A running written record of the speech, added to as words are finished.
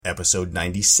Episode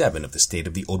 97 of the State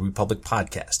of the Old Republic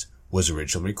podcast was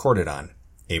originally recorded on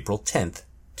April 10th,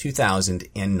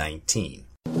 2019.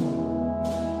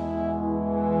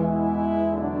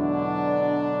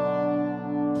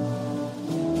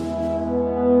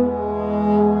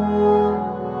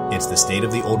 It's the State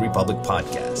of the Old Republic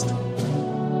podcast.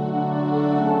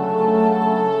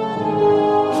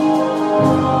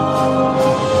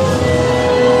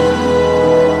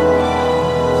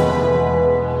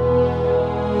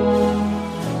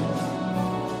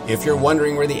 If you're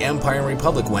wondering where the Empire and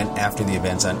Republic went after the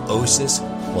events on Ossus,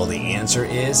 well, the answer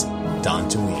is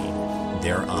Dantooine.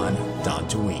 They're on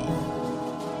Dantooine.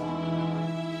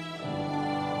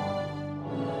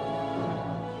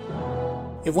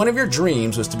 If one of your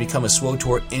dreams was to become a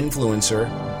SWTOR influencer,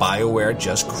 BioWare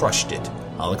just crushed it.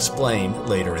 I'll explain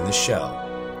later in the show.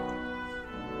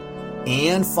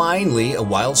 And finally, a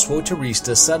wild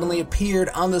SWTORista suddenly appeared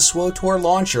on the SWTOR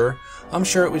launcher. I'm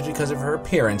sure it was because of her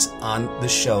appearance on the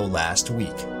show last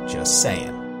week. Just saying.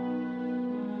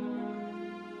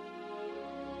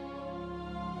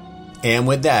 And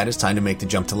with that, it's time to make the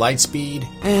jump to Lightspeed.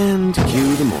 And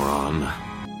cue the moron.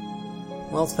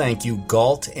 Well, thank you,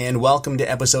 Galt, and welcome to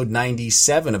episode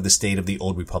 97 of the State of the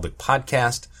Old Republic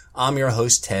podcast. I'm your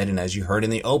host, Ted, and as you heard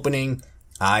in the opening,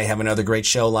 I have another great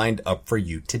show lined up for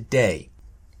you today.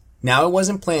 Now, I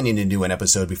wasn't planning to do an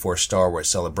episode before Star Wars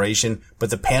Celebration, but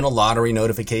the panel lottery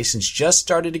notifications just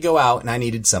started to go out and I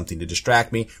needed something to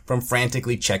distract me from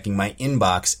frantically checking my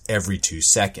inbox every 2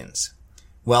 seconds.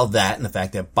 Well, that and the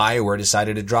fact that BioWare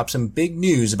decided to drop some big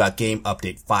news about Game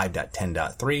Update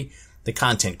 5.10.3, the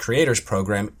Content Creators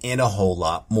Program, and a whole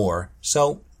lot more.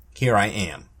 So, here I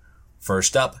am.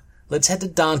 First up, let's head to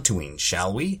Dantooine,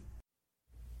 shall we?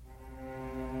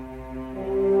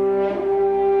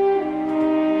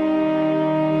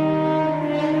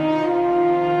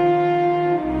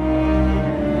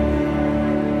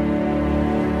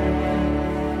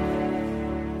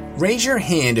 Raise your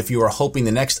hand if you are hoping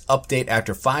the next update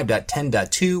after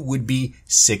 5.10.2 would be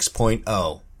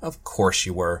 6.0. Of course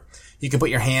you were. You can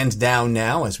put your hands down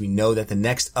now, as we know that the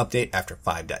next update after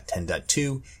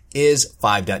 5.10.2 is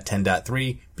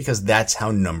 5.10.3 because that's how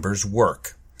numbers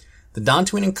work. The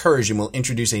Dantooine Incursion will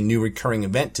introduce a new recurring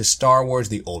event to Star Wars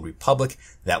The Old Republic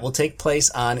that will take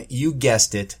place on, you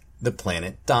guessed it, the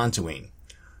planet Dantooine.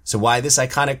 So why this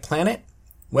iconic planet?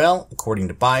 Well, according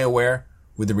to BioWare,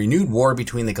 with the renewed war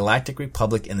between the Galactic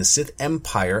Republic and the Sith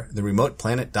Empire, the remote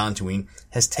planet Dantooine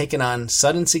has taken on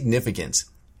sudden significance.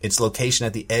 Its location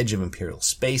at the edge of Imperial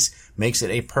space makes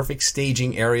it a perfect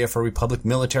staging area for Republic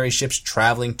military ships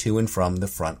traveling to and from the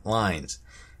front lines.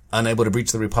 Unable to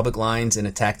breach the Republic lines and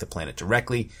attack the planet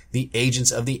directly, the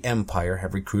agents of the Empire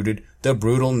have recruited the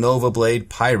brutal Nova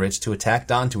Blade pirates to attack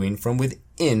Dantooine from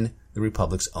within the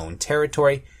Republic's own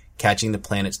territory, catching the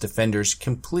planet's defenders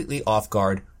completely off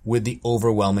guard with the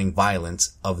overwhelming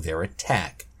violence of their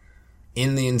attack.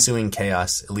 In the ensuing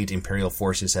chaos, elite Imperial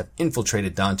forces have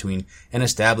infiltrated Dantooine and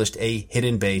established a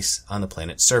hidden base on the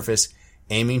planet's surface,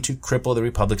 aiming to cripple the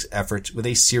Republic's efforts with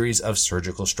a series of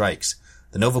surgical strikes.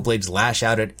 The Nova Blades lash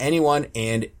out at anyone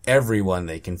and everyone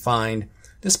they can find.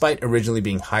 Despite originally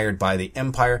being hired by the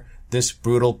Empire, this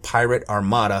brutal pirate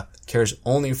armada cares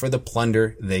only for the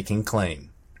plunder they can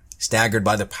claim. Staggered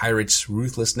by the pirates'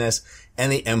 ruthlessness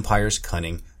and the Empire's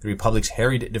cunning, the Republic's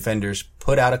harried defenders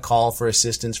put out a call for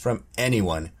assistance from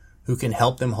anyone who can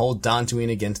help them hold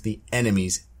Dantooine against the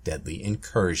enemy's deadly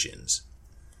incursions.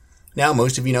 Now,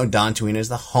 most of you know Dantooine is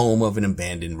the home of an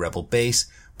abandoned rebel base,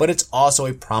 but it's also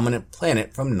a prominent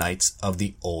planet from Knights of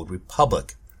the Old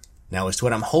Republic. Now, as to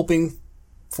what I'm hoping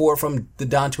for from the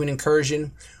Dantooine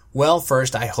incursion, well,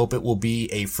 first, I hope it will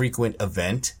be a frequent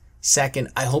event. Second,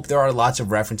 I hope there are lots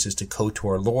of references to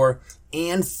KOTOR lore.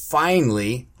 And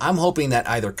finally, I'm hoping that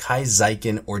either Kai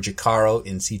Zykin or Jakaro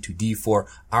in C2D4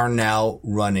 are now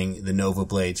running the Nova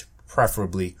Blades,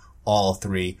 preferably all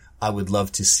three. I would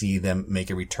love to see them make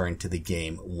a return to the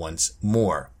game once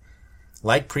more.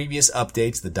 Like previous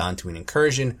updates, the Dantooine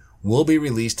Incursion will be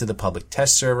released to the public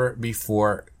test server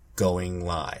before going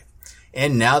live.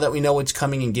 And now that we know what's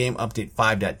coming in Game Update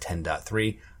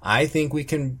 5.10.3, I think we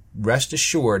can rest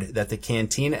assured that the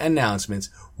Cantina announcements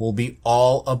will be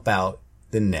all about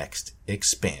the next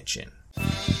expansion.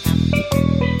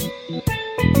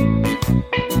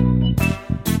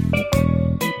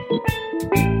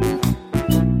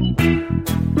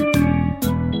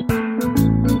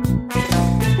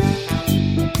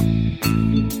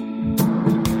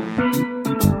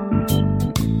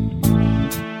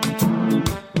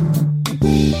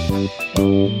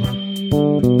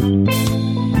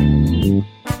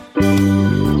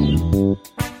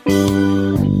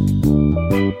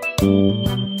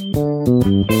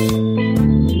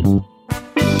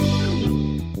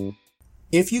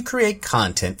 If you create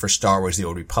content for Star Wars The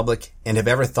Old Republic and have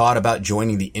ever thought about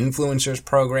joining the Influencers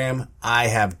program, I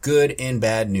have good and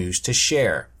bad news to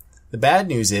share. The bad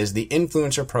news is the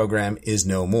Influencer program is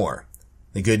no more.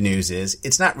 The good news is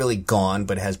it's not really gone,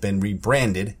 but has been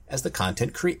rebranded as the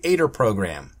Content Creator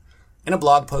Program. In a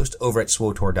blog post over at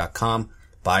SWTOR.com,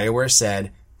 BioWare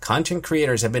said, "Content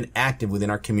creators have been active within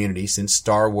our community since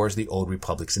Star Wars The Old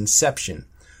Republic's inception.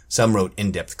 Some wrote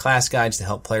in-depth class guides to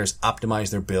help players optimize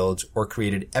their builds or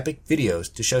created epic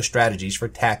videos to show strategies for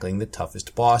tackling the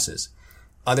toughest bosses.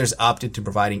 Others opted to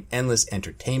providing endless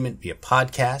entertainment via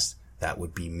podcasts, that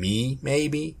would be me,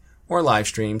 maybe, or live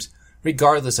streams.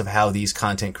 Regardless of how these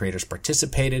content creators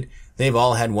participated, they've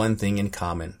all had one thing in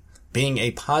common, being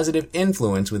a positive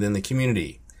influence within the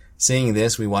community. Seeing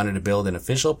this, we wanted to build an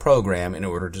official program in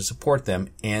order to support them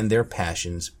and their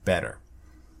passions better."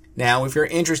 Now, if you're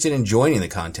interested in joining the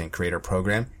Content Creator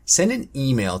Program, send an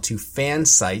email to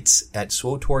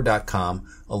fansites@swotor.com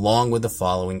along with the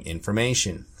following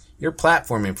information. Your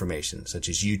platform information, such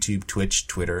as YouTube, Twitch,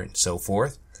 Twitter, and so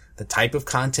forth, the type of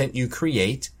content you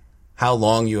create, how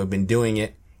long you have been doing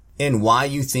it, and why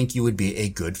you think you would be a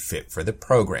good fit for the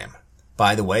program.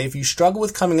 By the way, if you struggle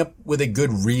with coming up with a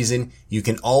good reason, you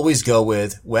can always go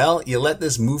with, well, you let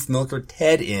this moof milker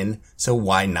Ted in, so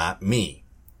why not me?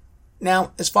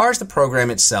 Now, as far as the program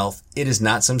itself, it is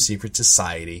not some secret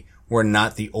society. We're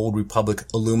not the Old Republic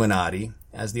Illuminati.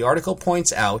 As the article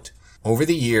points out, over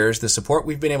the years, the support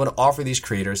we've been able to offer these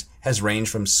creators has ranged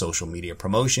from social media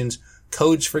promotions,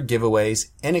 codes for giveaways,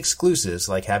 and exclusives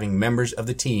like having members of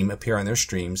the team appear on their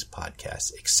streams,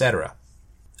 podcasts, etc.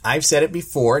 I've said it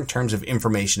before in terms of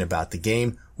information about the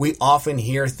game. We often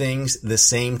hear things the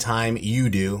same time you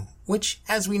do, which,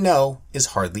 as we know, is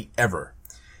hardly ever.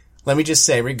 Let me just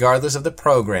say, regardless of the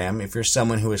program, if you're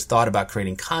someone who has thought about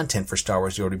creating content for Star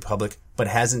Wars The Old Republic but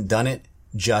hasn't done it,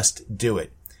 just do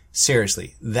it.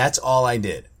 Seriously, that's all I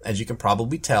did. As you can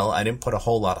probably tell, I didn't put a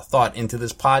whole lot of thought into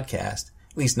this podcast,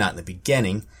 at least not in the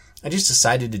beginning. I just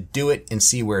decided to do it and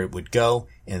see where it would go,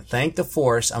 and thank the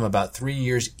Force, I'm about 3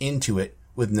 years into it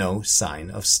with no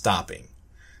sign of stopping.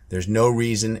 There's no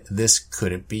reason this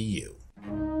couldn't be you.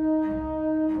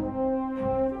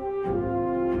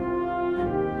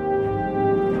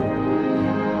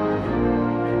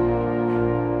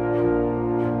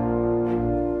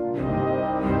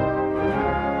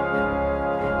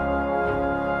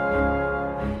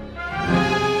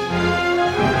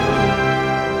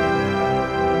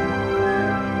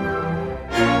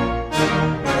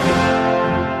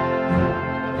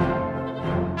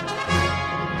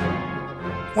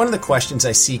 One of the questions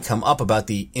I see come up about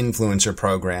the influencer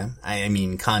program, I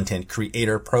mean content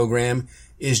creator program,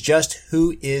 is just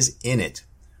who is in it.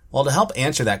 Well, to help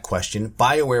answer that question,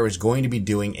 BioWare is going to be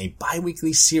doing a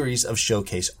bi-weekly series of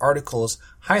showcase articles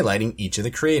highlighting each of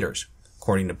the creators.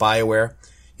 According to BioWare,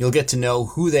 you'll get to know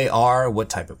who they are,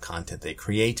 what type of content they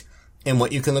create, and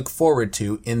what you can look forward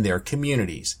to in their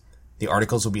communities. The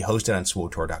articles will be hosted on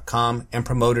SWTOR.com and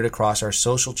promoted across our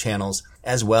social channels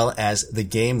as well as the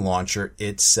game launcher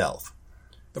itself.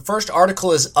 The first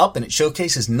article is up and it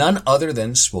showcases none other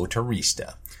than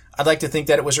SWTORista. I'd like to think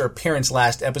that it was her appearance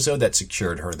last episode that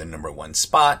secured her the #1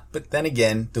 spot, but then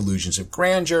again, delusions of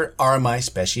grandeur are my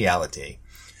speciality.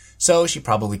 So she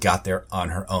probably got there on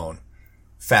her own.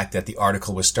 The fact that the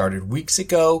article was started weeks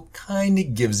ago kinda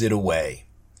gives it away.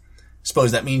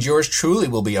 Suppose that means yours truly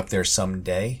will be up there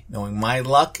someday. Knowing my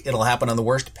luck, it'll happen on the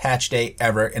worst patch day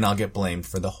ever, and I'll get blamed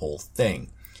for the whole thing.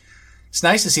 It's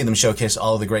nice to see them showcase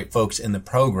all of the great folks in the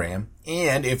program,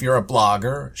 and if you're a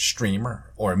blogger,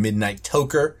 streamer, or a midnight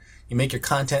toker, you make your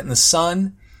content in the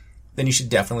sun, then you should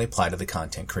definitely apply to the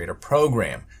Content Creator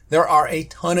Program. There are a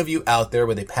ton of you out there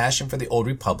with a passion for the Old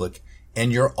Republic,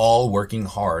 and you're all working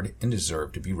hard and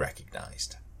deserve to be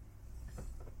recognized.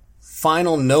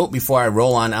 Final note before I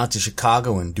roll on out to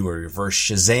Chicago and do a reverse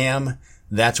Shazam.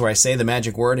 That's where I say the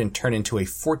magic word and turn into a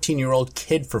 14-year-old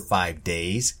kid for 5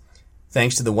 days.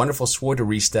 Thanks to the wonderful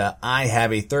SWTORista, I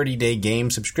have a 30-day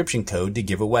game subscription code to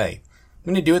give away.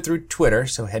 I'm going to do it through Twitter,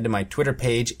 so head to my Twitter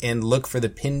page and look for the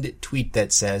pinned tweet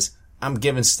that says, "I'm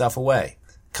giving stuff away."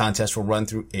 The contest will run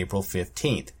through April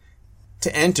 15th.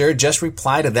 To enter, just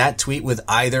reply to that tweet with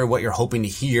either what you're hoping to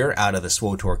hear out of the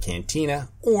SWTOR Cantina,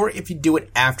 or if you do it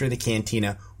after the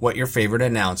Cantina, what your favorite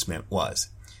announcement was.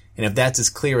 And if that's as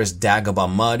clear as Dagobah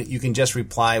Mud, you can just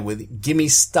reply with "Gimme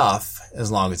stuff," as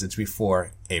long as it's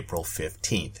before April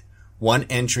 15th. 1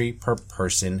 entry per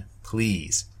person,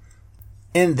 please.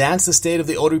 And that's the state of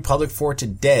the Old Republic for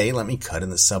today. Let me cut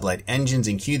in the sublight engines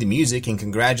and cue the music and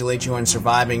congratulate you on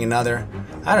surviving another,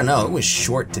 it was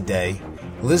short today.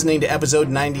 listening to episode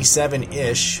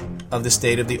 97-ish of the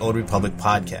State of the Old Republic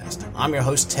podcast. I'm your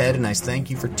host, Ted, and I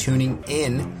thank you for tuning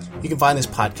in. You can find this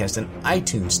podcast on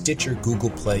iTunes, Stitcher,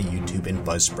 Google Play, YouTube, and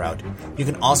Buzzsprout. You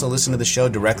can also listen to the show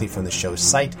directly from the show's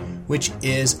site, which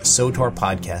is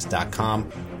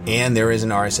sotorpodcast.com, and there is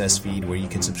an RSS feed where you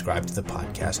can subscribe to the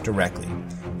podcast directly.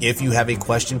 If you have a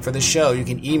question for the show, you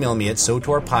can email me at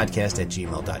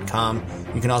sotorpodcast@gmail.com.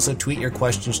 You can also tweet your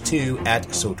questions to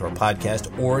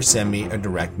 @sotorpodcast or send me a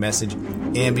direct message.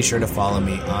 And be sure to follow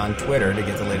me on Twitter to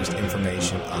get the latest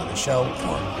information on the show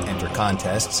or enter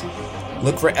contests.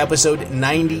 Look for episode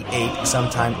 98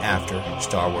 sometime after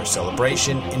Star Wars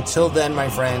Celebration. Until then, my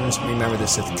friends, remember the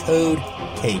Sith Code.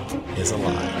 Cake is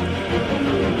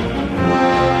alive.